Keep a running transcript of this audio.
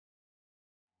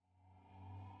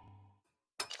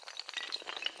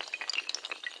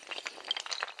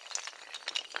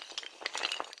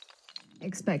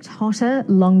Expect hotter,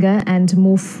 longer and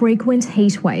more frequent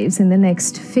heat waves in the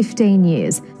next 15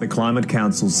 years. The Climate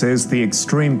Council says the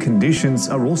extreme conditions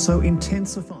are also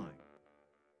intensifying.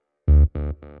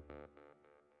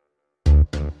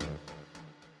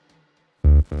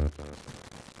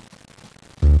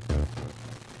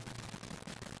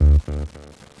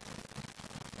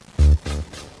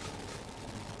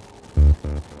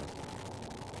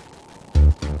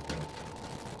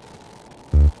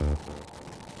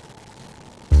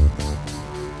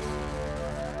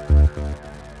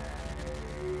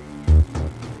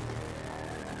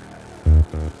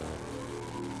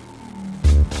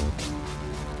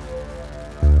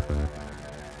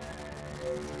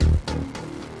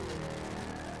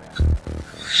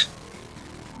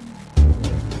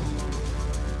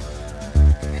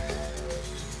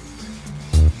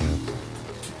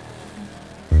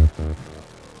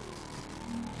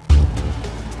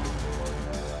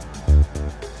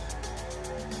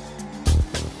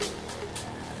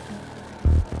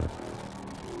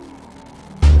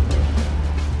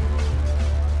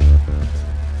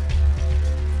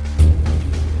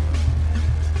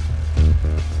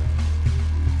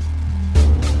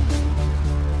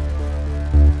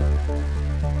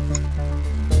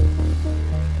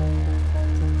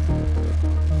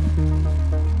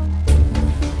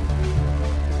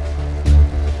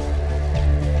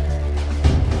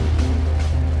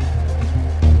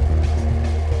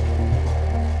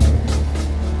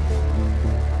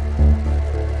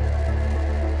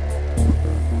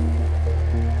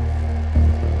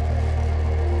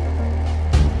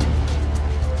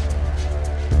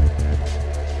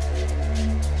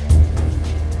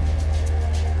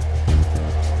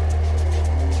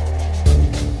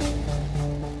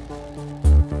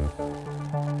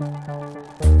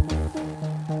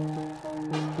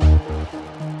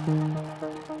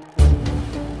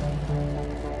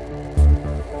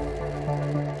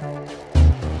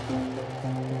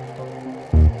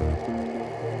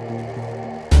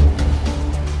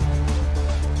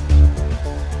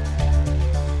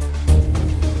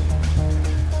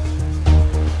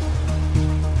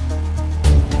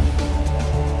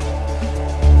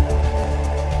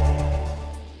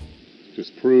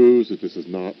 Just proves that this is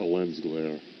not a lens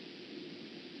glare.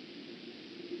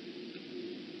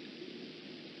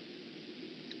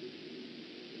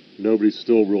 Nobody's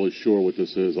still really sure what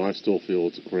this is. I still feel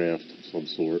it's a craft of some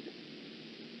sort.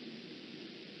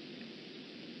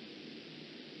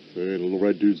 See, the little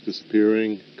red dude's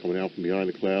disappearing, coming out from behind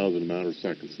the clouds in a matter of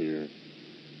seconds here.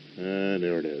 And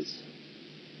there it is.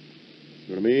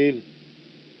 See what I mean?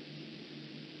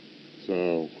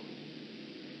 So,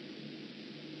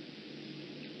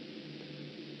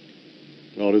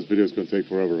 oh, this video's going to take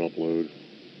forever to upload.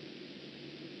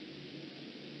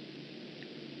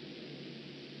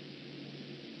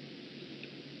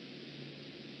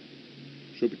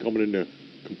 Should be coming into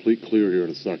complete clear here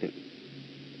in a second.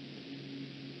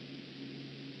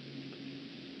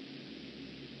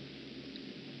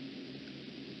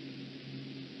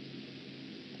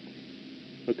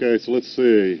 Okay, so let's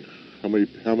see. How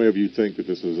many of you think that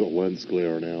this is a lens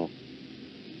glare now?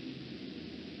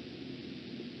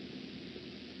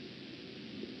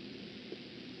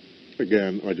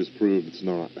 Again, I just proved it's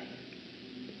not.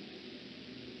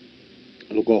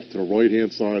 Look off to the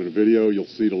right-hand side of the video, you'll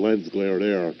see the lens glare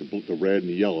there, the red and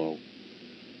the yellow.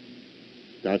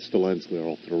 That's the lens glare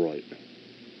off to the right.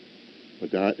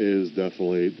 But that is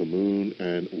definitely the moon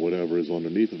and whatever is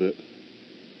underneath of it.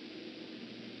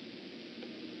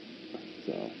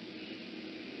 So,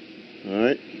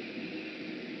 alright.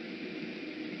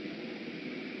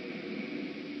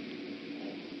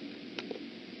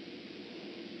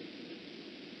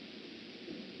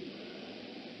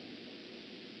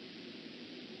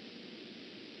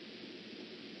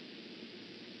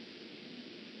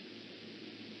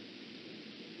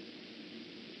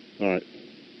 Alright.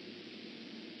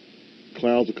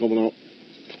 Clouds are coming up.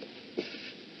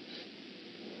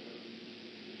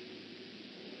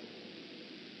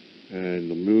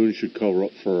 And the moon should cover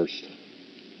up first.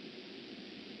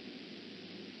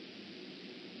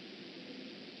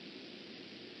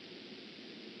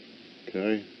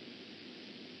 Okay.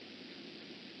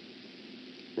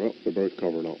 Well, they're both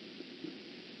covering up.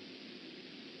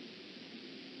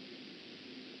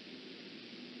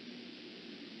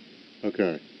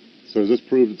 Okay. So does this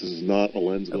prove that this is not a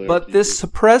lens glare? But this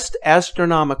suppressed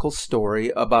astronomical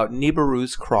story about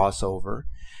Nibiru's crossover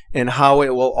and how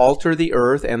it will alter the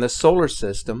Earth and the solar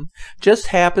system just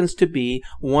happens to be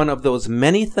one of those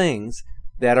many things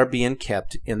that are being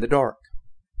kept in the dark.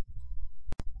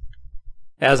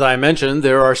 As I mentioned,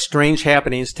 there are strange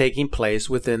happenings taking place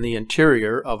within the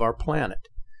interior of our planet.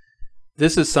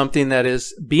 This is something that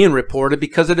is being reported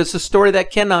because it is a story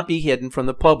that cannot be hidden from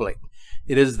the public.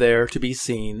 It is there to be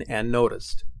seen and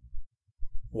noticed.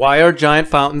 Why are giant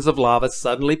fountains of lava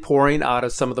suddenly pouring out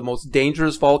of some of the most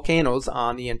dangerous volcanoes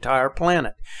on the entire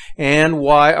planet? And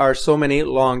why are so many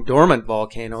long dormant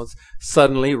volcanoes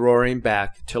suddenly roaring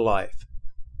back to life?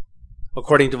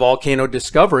 According to Volcano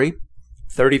Discovery,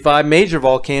 35 major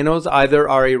volcanoes either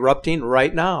are erupting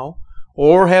right now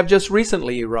or have just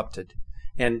recently erupted,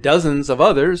 and dozens of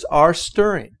others are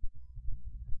stirring.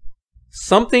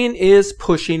 Something is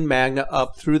pushing magma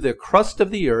up through the crust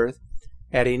of the earth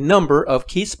at a number of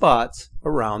key spots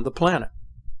around the planet.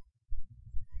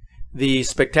 The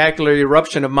spectacular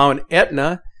eruption of Mount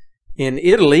Etna in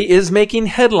Italy is making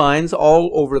headlines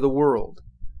all over the world.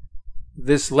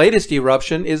 This latest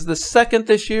eruption is the second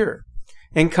this year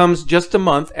and comes just a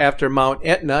month after Mount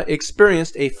Etna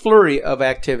experienced a flurry of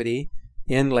activity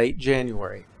in late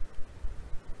January.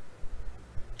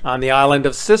 On the island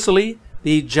of Sicily,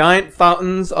 the giant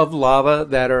fountains of lava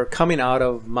that are coming out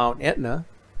of Mount Etna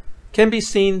can be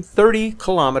seen 30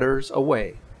 kilometers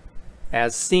away,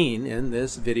 as seen in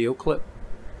this video clip.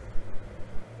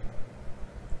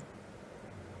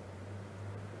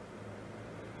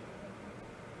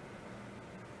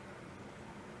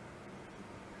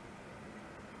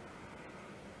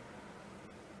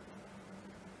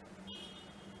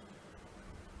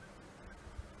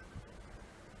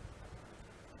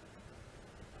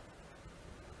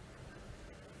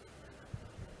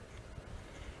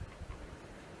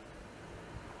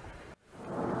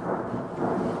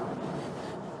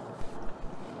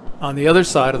 On the other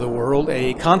side of the world,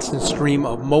 a constant stream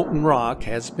of molten rock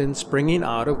has been springing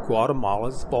out of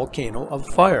Guatemala's volcano of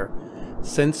fire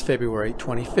since February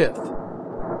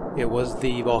 25th. It was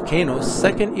the volcano's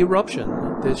second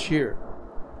eruption this year.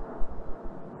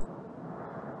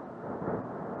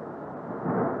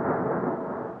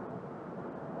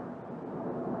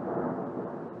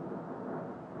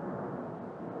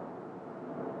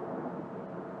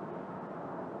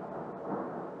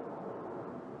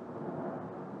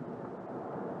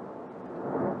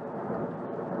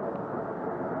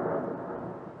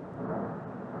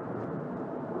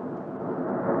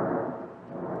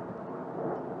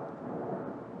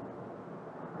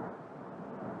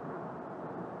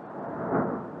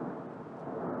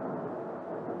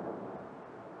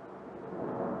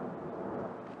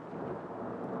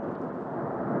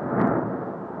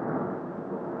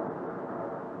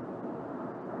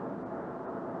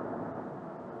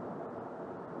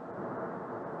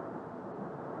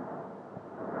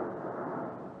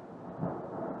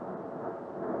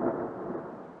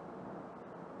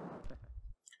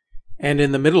 And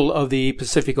in the middle of the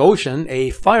Pacific Ocean,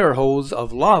 a fire hose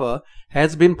of lava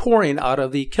has been pouring out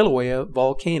of the Kilauea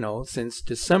volcano since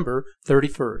December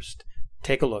 31st.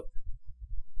 Take a look.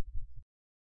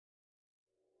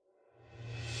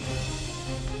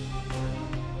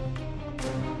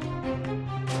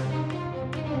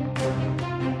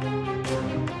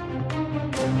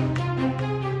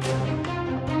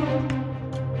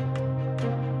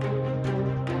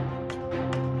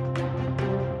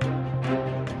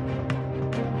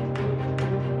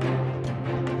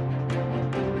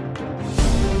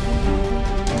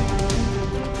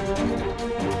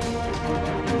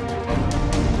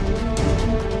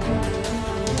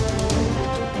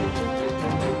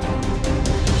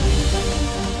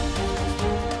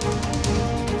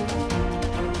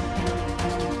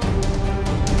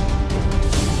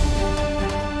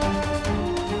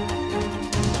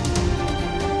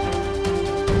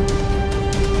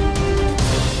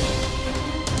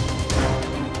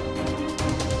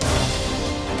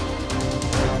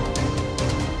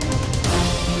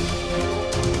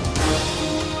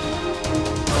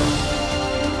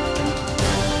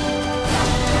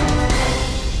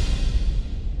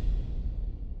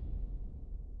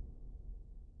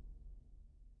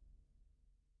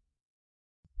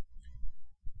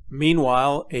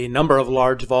 Meanwhile, a number of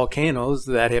large volcanoes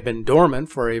that have been dormant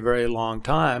for a very long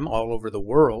time all over the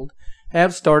world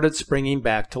have started springing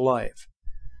back to life.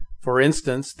 For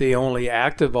instance, the only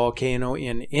active volcano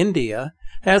in India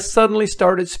has suddenly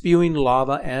started spewing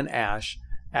lava and ash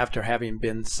after having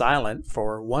been silent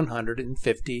for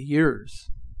 150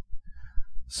 years.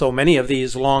 So many of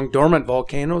these long dormant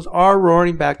volcanoes are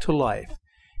roaring back to life,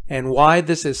 and why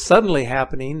this is suddenly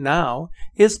happening now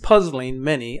is puzzling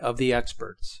many of the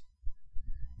experts.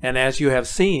 And as you have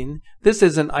seen, this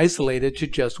isn't isolated to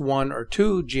just one or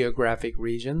two geographic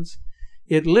regions.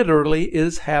 It literally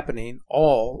is happening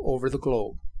all over the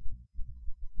globe.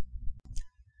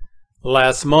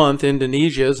 Last month,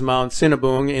 Indonesia's Mount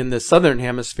Sinabung in the southern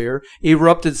hemisphere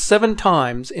erupted 7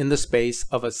 times in the space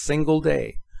of a single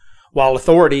day, while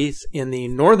authorities in the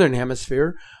northern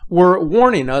hemisphere were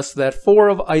warning us that 4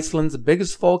 of Iceland's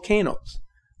biggest volcanoes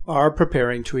are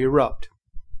preparing to erupt.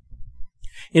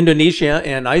 Indonesia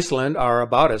and Iceland are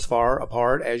about as far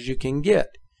apart as you can get,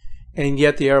 and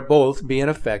yet they are both being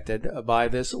affected by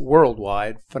this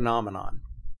worldwide phenomenon.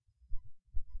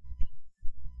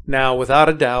 Now, without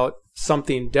a doubt,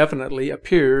 something definitely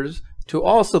appears to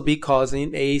also be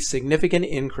causing a significant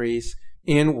increase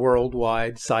in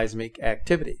worldwide seismic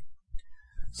activity.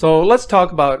 So let's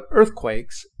talk about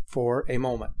earthquakes for a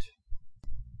moment.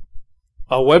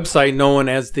 A website known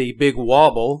as the Big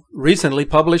Wobble recently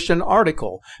published an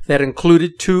article that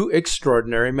included 2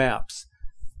 extraordinary maps.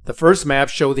 The first map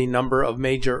showed the number of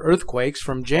major earthquakes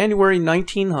from January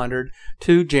 1900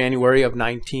 to January of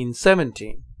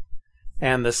 1917.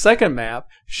 And the second map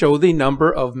showed the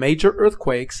number of major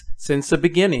earthquakes since the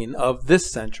beginning of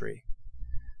this century.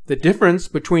 The difference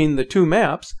between the 2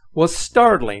 maps was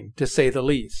startling, to say the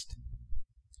least.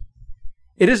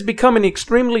 It is becoming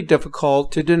extremely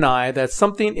difficult to deny that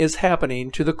something is happening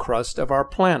to the crust of our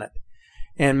planet,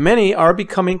 and many are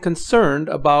becoming concerned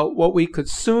about what we could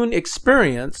soon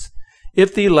experience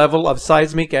if the level of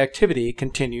seismic activity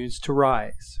continues to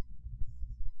rise.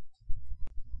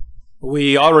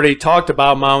 We already talked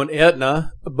about Mount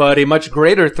Etna, but a much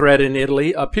greater threat in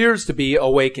Italy appears to be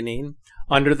awakening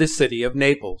under the city of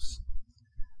Naples.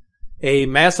 A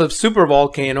massive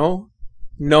supervolcano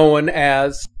known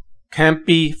as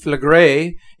Campi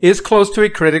Flegrei is close to a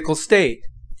critical state,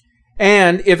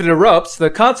 and if it erupts,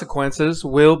 the consequences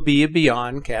will be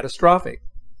beyond catastrophic.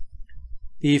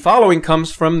 The following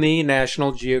comes from the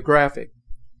National Geographic.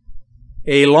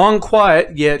 A long,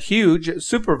 quiet, yet huge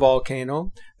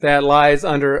supervolcano that lies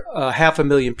under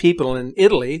 500,000 people in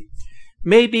Italy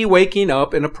may be waking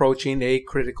up and approaching a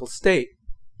critical state.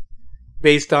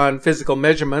 Based on physical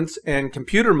measurements and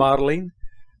computer modeling,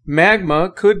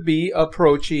 magma could be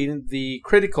approaching the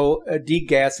critical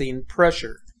degassing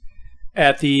pressure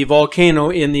at the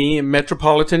volcano in the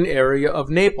metropolitan area of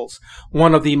Naples,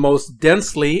 one of the most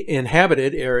densely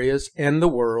inhabited areas in the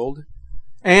world,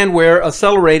 and where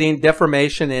accelerating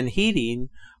deformation and heating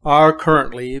are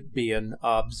currently being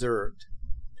observed.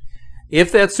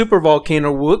 If that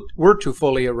supervolcano were to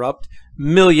fully erupt,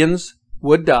 millions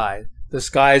would die. The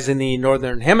skies in the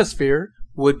northern hemisphere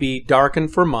would be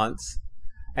darkened for months,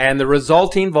 and the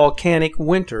resulting volcanic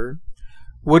winter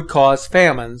would cause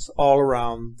famines all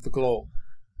around the globe.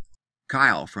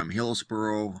 Kyle from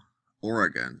Hillsboro,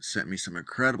 Oregon, sent me some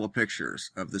incredible pictures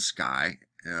of the sky,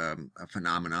 a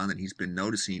phenomenon that he's been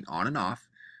noticing on and off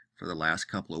for the last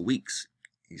couple of weeks.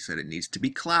 He said it needs to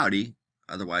be cloudy,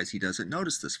 otherwise he doesn't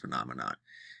notice this phenomenon.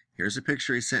 Here's a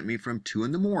picture he sent me from 2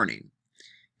 in the morning.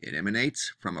 It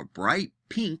emanates from a bright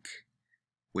pink,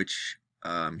 which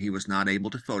he was not able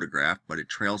to photograph, but it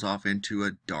trails off into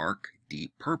a dark,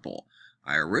 deep purple.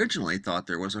 I originally thought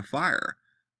there was a fire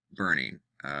burning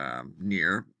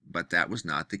near, but that was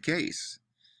not the case.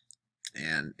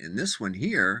 And in this one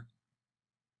here,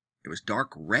 it was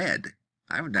dark red.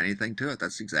 I haven't done anything to it.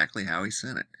 That's exactly how he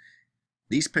sent it.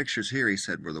 These pictures here, he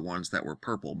said, were the ones that were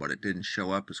purple, but it didn't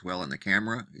show up as well in the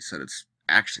camera. He said it's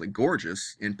actually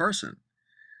gorgeous in person.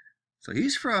 So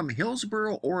he's from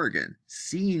Hillsboro, Oregon,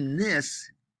 seeing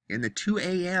this in the 2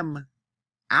 a.m.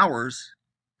 hours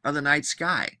of the night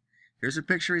sky. Here's a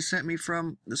picture he sent me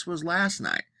from, this was last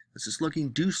night. This is looking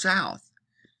due south.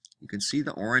 You can see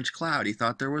the orange cloud. He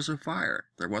thought there was a fire.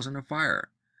 There wasn't a fire.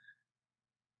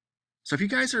 So if you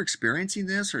guys are experiencing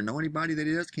this or know anybody that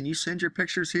is, can you send your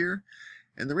pictures here?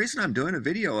 And the reason I'm doing a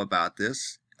video about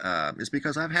this is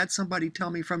because I've had somebody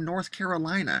tell me from North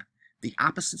Carolina, the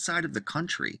opposite side of the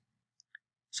country,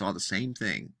 saw the same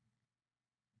thing.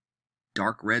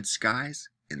 Dark red skies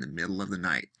in the middle of the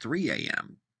night, 3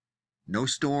 a.m. No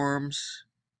storms,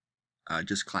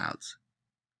 just clouds.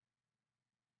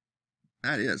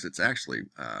 That is, it's actually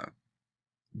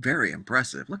very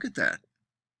impressive. Look at that.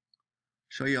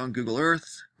 Show you on Google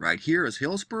Earth. Right here is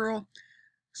Hillsboro.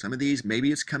 Some of these,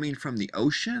 maybe it's coming from the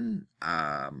ocean.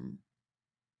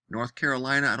 North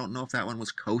Carolina, I don't know if that one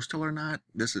was coastal or not.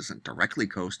 This isn't directly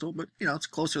coastal, but you know, it's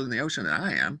closer than the ocean than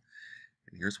I am.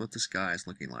 And here's what the sky is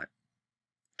looking like.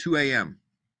 2 a.m.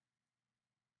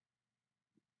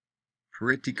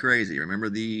 Pretty crazy. Remember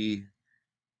the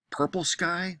purple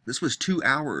sky? This was 2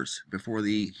 hours before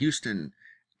the Houston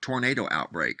tornado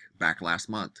outbreak back last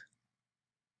month.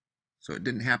 So it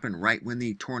didn't happen right when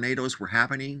the tornadoes were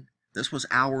happening. This was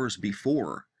hours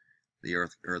before the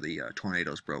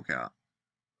tornadoes broke out.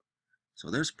 So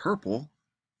there's purple.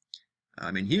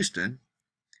 I'm in Houston.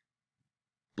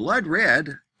 Blood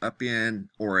red up in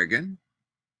Oregon.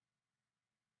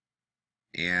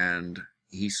 And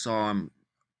he saw him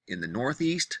in the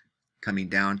northeast, coming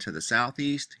down to the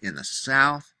southeast, in the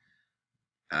south,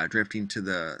 drifting to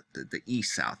the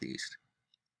east-southeast.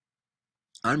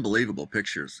 Unbelievable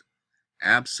pictures.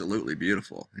 Absolutely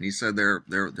beautiful. And he said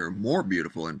they're more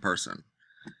beautiful in person.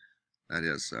 That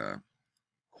is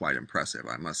quite impressive,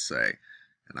 I must say.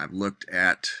 And I've looked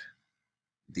at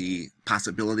the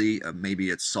possibility of maybe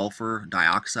it's sulfur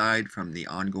dioxide from the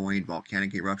ongoing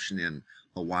volcanic eruption in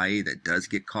Hawaii that does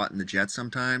get caught in the jet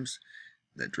sometimes,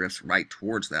 that drifts right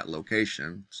towards that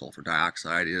location. Sulfur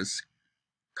dioxide is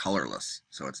colorless,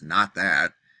 so it's not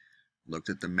that. Looked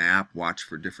at the map, watched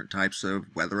for different types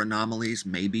of weather anomalies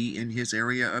maybe in his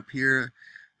area up here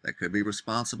that could be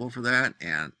responsible for that,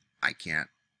 and I can't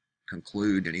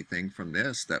conclude anything from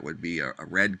this that would be a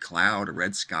red cloud, a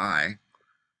red sky.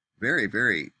 Very,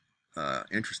 very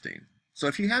interesting. So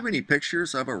if you have any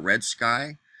pictures of a red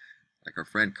sky, like our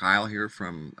friend Kyle here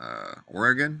from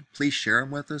Oregon, please share them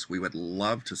with us. We would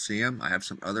love to see them. I have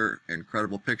some other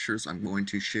incredible pictures I'm going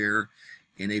to share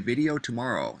in a video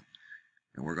tomorrow.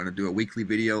 And we're going to do a weekly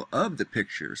video of the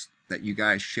pictures that you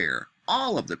guys share.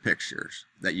 All of the pictures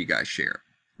that you guys share.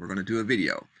 We're going to do a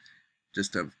video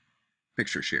just of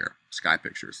picture share, sky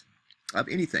pictures, of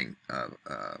anything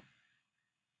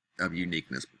of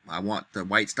uniqueness. I want the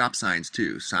white stop signs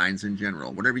too, signs in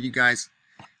general. Whatever you guys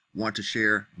want to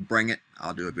share, bring it.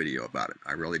 I'll do a video about it.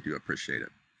 I really do appreciate it.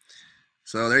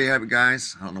 So there you have it,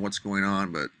 guys. I don't know what's going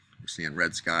on, but we're seeing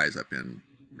red skies up in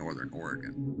northern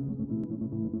Oregon.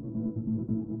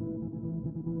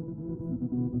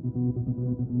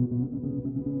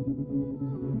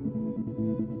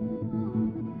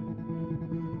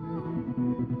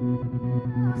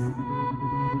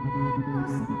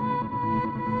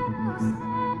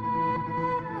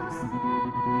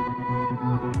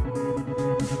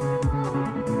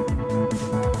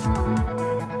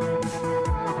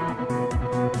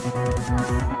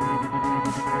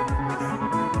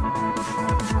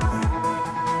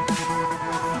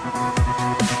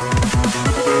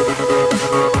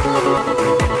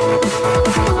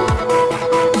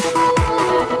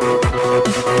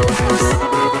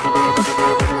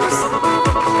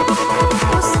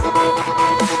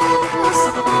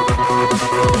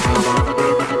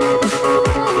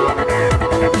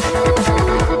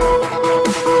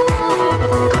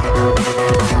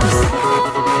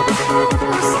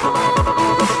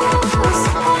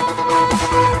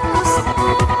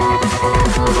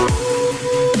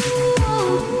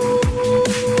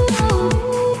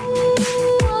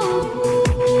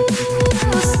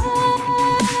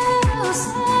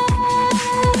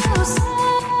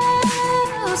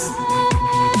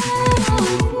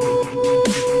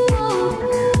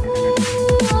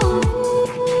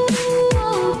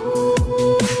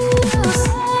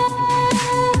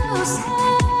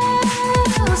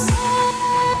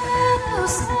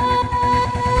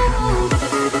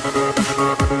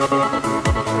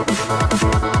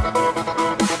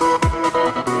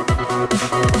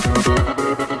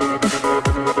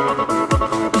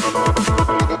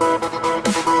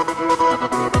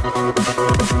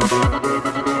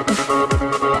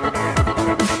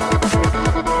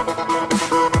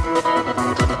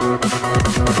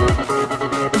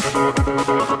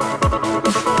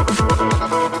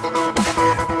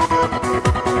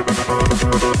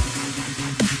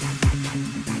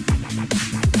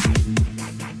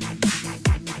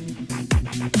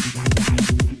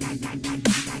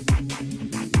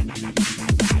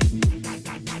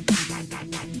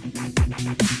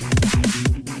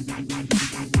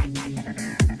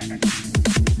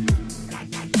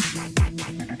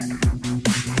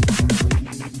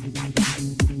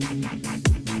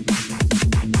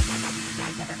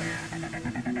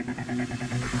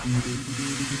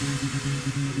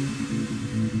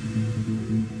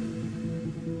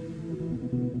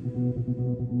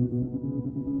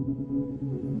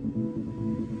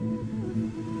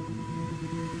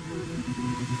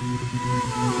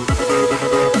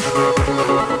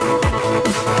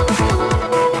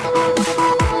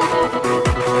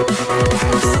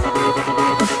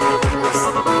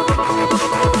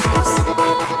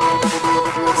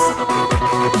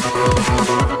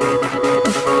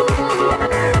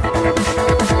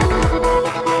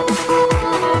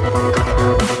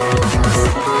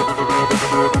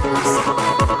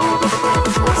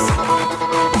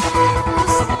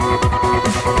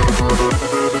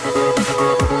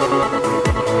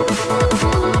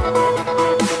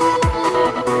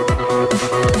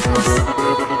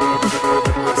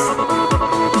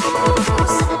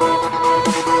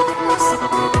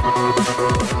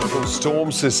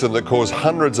 storm system that caused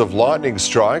hundreds of lightning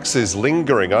strikes is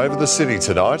lingering over the city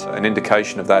tonight. An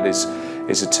indication of that is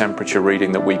a temperature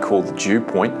reading that we call the dew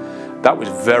point. That was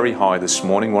very high this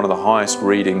morning, one of the highest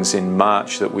readings in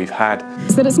March that we've had.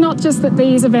 So that it's not just that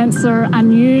these events are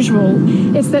unusual,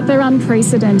 it's that they're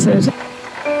unprecedented.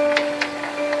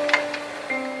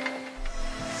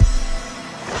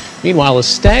 Meanwhile, a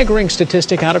staggering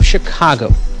statistic out of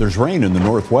Chicago. There's rain in the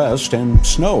northwest and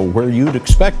snow where you'd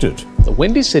expect it. The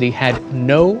Windy City had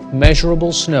no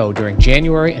measurable snow during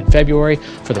January and February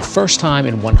for the first time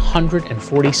in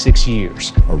 146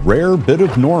 years. A rare bit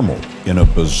of normal in a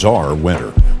bizarre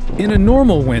winter. In a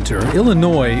normal winter,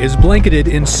 Illinois is blanketed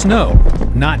in snow,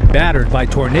 not battered by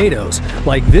tornadoes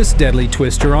like this deadly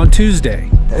twister on Tuesday.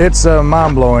 It's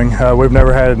mind-blowing. We've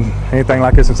never had anything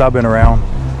like this since I've been around.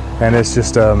 And it's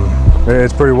just,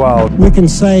 it's pretty wild. We can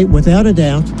say without a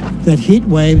doubt that heat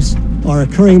waves are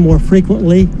occurring more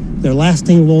frequently, they're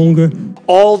lasting longer.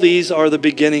 All these are the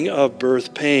beginning of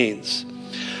birth pains.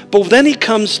 But then he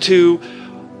comes to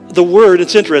the word,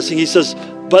 it's interesting, he says,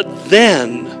 but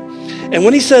then. And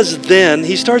when he says then,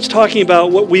 he starts talking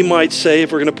about what we might say,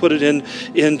 if we're going to put it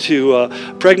into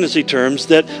pregnancy terms,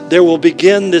 that there will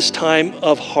begin this time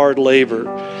of hard labor.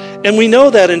 And we know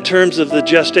that in terms of the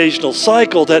gestational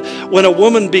cycle, that when a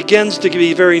woman begins to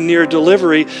be very near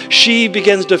delivery, she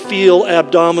begins to feel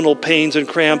abdominal pains and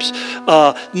cramps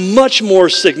much more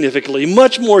significantly,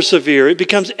 much more severe. It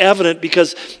becomes evident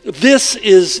because this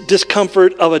is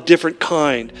discomfort of a different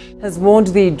kind. Has warned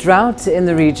the drought in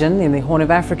the region, in the Horn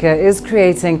of Africa, is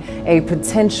creating a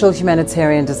potential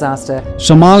humanitarian disaster.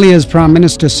 Somalia's Prime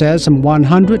Minister says some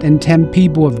 110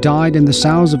 people have died in the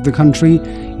south of the country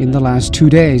in the last 2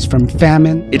 days from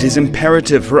famine. It is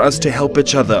imperative for us to help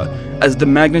each other, as the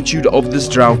magnitude of this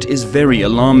drought is very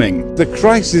alarming. The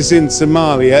crisis in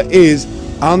Somalia is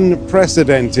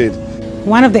unprecedented.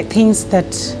 One of the things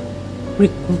that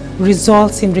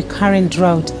results in recurrent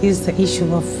drought is the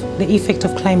issue of the effect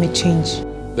of climate change.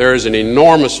 There is an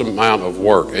enormous amount of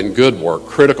work and good work,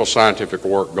 critical scientific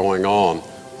work going on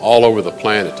all over the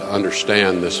planet to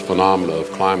understand this phenomenon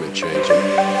of climate change.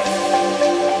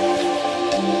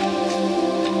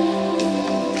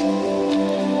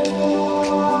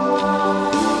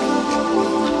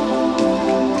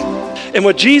 And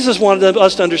what Jesus wanted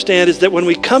us to understand is that when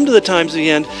we come to the times of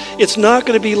the end, it's not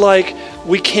going to be like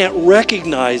we can't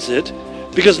recognize it,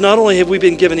 because not only have we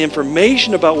been given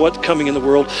information about what's coming in the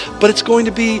world, but it's going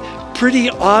to be pretty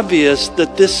obvious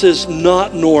that this is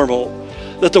not normal,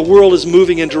 that the world is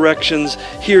moving in directions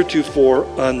heretofore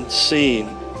unseen.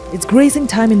 It's grazing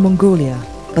time in Mongolia,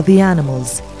 but the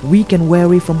animals, weak and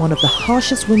weary from one of the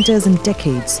harshest winters in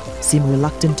decades, seem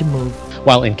reluctant to move.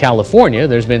 While in California,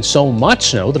 there's been so much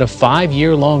snow that a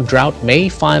 5-year-long drought may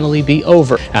finally be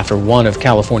over after one of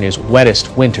California's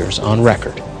wettest winters on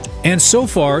record. And so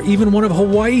far, even one of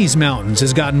Hawaii's mountains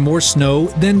has gotten more snow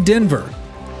than Denver.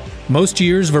 Most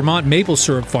years, Vermont maple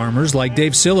syrup farmers like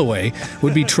Dave Silloway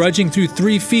would be trudging through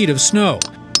 3 feet of snow.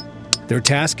 Their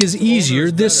task is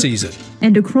easier this season.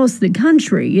 And across the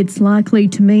country, it's likely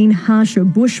to mean harsher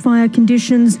bushfire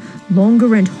conditions,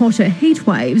 longer and hotter heat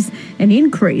waves, an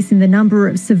increase in the number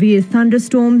of severe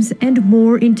thunderstorms and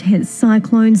more intense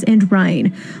cyclones and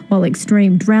rain, while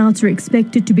extreme droughts are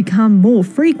expected to become more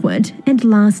frequent and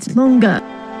last longer.